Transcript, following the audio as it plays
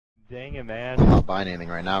Dang it, man. I'm not buying anything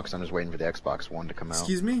right now because I'm just waiting for the Xbox One to come out.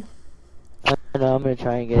 Excuse me? No, I'm gonna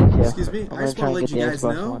try and get it too. Excuse me? I just want to let you guys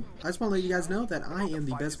know. One. I just want to let you guys know that I am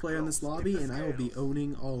the best player in this lobby, and I will be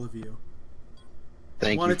owning all of you.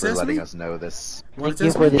 Thank you for letting us know this. Thank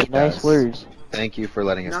you for these nice words. Thank you for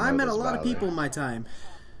letting us know this. Now, I met a lot of people in my time,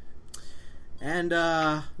 and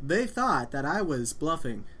they thought that I was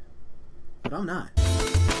bluffing, but I'm not.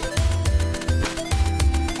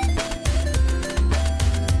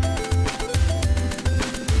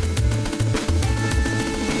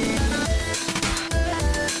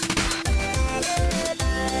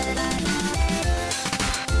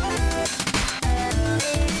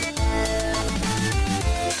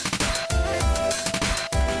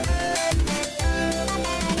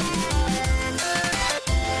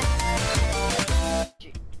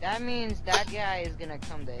 That means that guy is gonna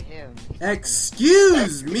come to him.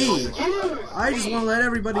 Excuse me! I just want to let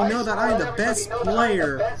everybody know that I'm the best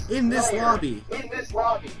player in this lobby.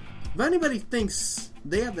 If anybody thinks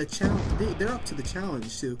they have the challenge, they're up to the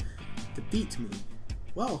challenge to defeat me,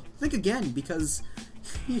 well, think again, because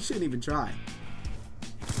you shouldn't even try.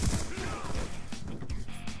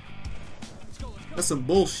 That's some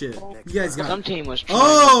bullshit. You guys got some team was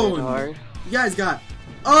trying hard. You guys got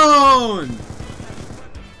owned.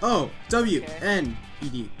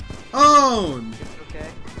 O-W-N-E-D. Owned! Okay.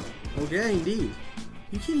 Okay, indeed.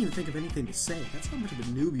 You can't even think of anything to say. That's how much of a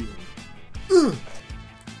noob you are. Ugh.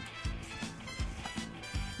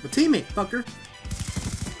 A teammate, fucker.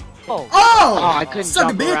 Oh! I couldn't suck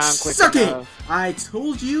jump it, bitch! around quick Suck enough. it! I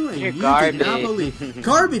told you, and You're you garbage. did not believe.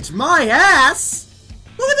 Garbage, my ass!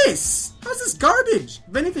 Look at this! How's this garbage?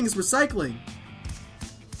 If anything, it's recycling.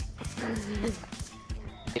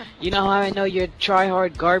 You know how I know you're a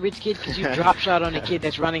try-hard garbage kid? Because you drop shot on a kid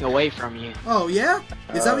that's running away from you. Oh, yeah?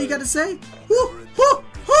 Is that what you got to say? Woo! Woo!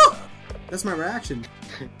 Woo! That's my reaction.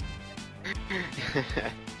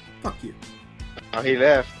 Fuck you. Oh, he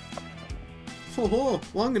left. Oh,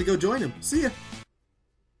 well, I'm gonna go join him. See ya.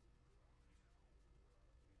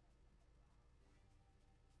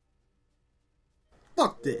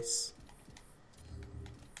 Fuck this.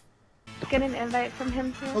 Get an invite from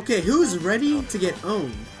him too. Okay, who's ready to get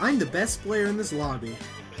owned? I'm the best player in this lobby.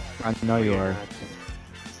 I know you are.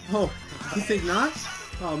 Oh, you think not?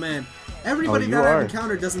 Oh man, everybody that I've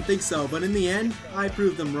encountered doesn't think so, but in the end, I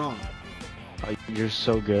proved them wrong. Oh, you're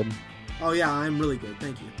so good. Oh yeah, I'm really good,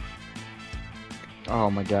 thank you. Oh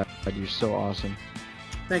my god, you're so awesome.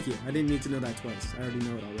 Thank you, I didn't need to know that twice. I already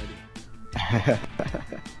know it already.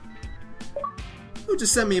 Who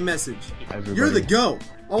just sent me a message? Everybody. You're the GOAT.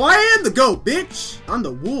 Oh, I am the GOAT, bitch! I'm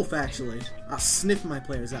the wolf, actually. I'll sniff my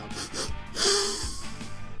players out.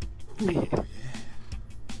 Ooh, yeah.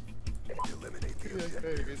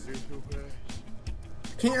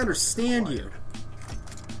 I can't understand you.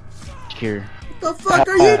 Here. What the fuck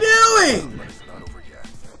are you doing?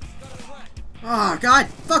 Ah, god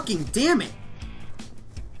fucking damn it.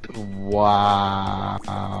 Wow.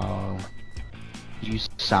 You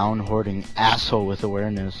sound hoarding asshole with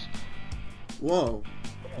awareness. Whoa.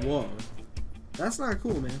 Whoa. That's not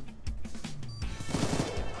cool, man.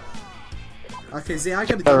 Okay, see, I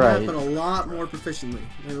gotta do that, but a lot more proficiently.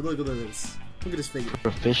 Look at this. Look at this figure.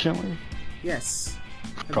 Proficiently? Yes.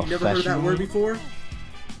 Have you never heard that word before?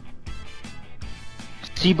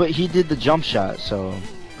 See, but he did the jump shot, so...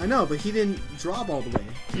 I know, but he didn't drop all the way.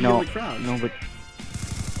 He no, really crouched. no, but...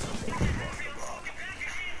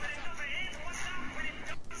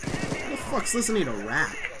 Who the fuck's listening to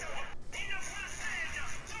rap?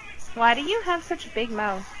 Why do you have such a big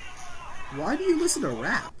mouth? Why do you listen to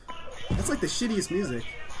rap? That's like the shittiest music.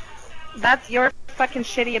 That's your fucking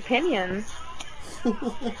shitty opinion.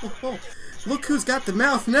 Look who's got the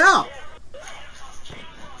mouth now!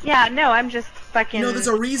 Yeah, no, I'm just fucking there's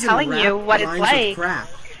a reason telling rap you what it's rhymes like. with crap.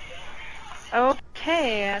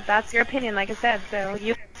 Okay, that's your opinion, like I said, so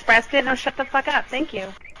you expressed it, now shut the fuck up, thank you.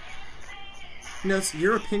 It's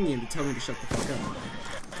your opinion to tell me to shut the fuck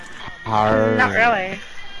up. Not really.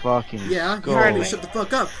 Fucking yeah, you heard me shut the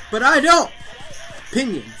fuck up, but I don't!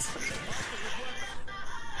 Opinions.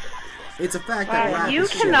 It's a fact that rap you is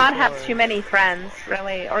cannot shit. have too many friends,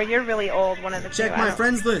 really, or you're really old, one of the two. Check my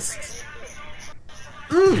friends list.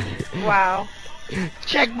 Wow.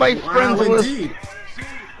 Check my friends list. Indeed.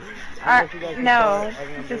 No,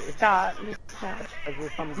 just stop. You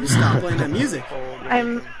stop playing that music.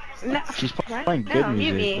 No. She's playing good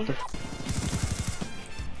music.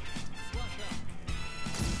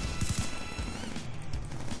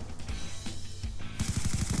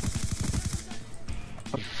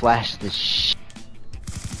 Flash this shit.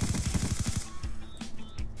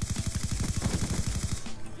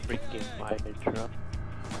 Freaking fire truck.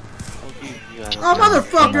 Oh,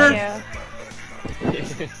 motherfucker!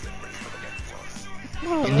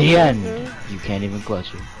 In the end, you can't even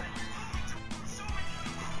clutch it.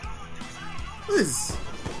 What is?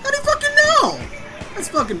 How do you fucking know? That's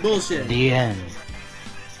fucking bullshit. In the end,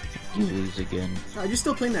 you lose again. God, you're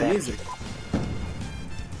still playing that music.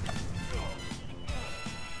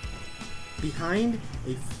 Behind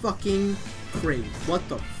a fucking crate. What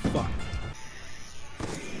the fuck?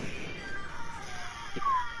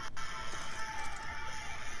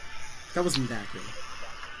 That wasn't that good.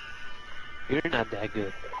 You're not that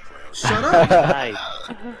good. Shut You up! lied.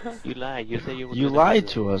 You lied. You said you were You gonna lied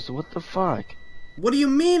do to us. What the fuck? What do you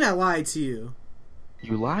mean I lied to you?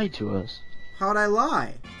 You lied to us. How'd I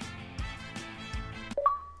lie?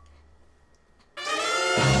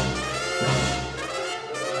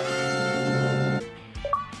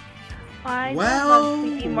 I Well, love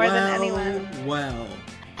sleepy more than anyone. well.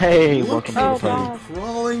 Hey, Look welcome at to Oh, the party. God.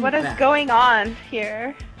 crawling What is back. going on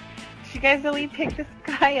here? Did you guys really pick this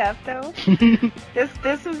guy up though?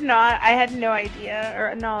 This was not. I had no idea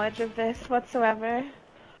or knowledge of this whatsoever.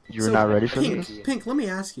 You're So, not ready for Pink, this? Pink, let me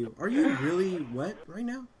ask you, are you really wet right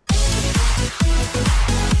now?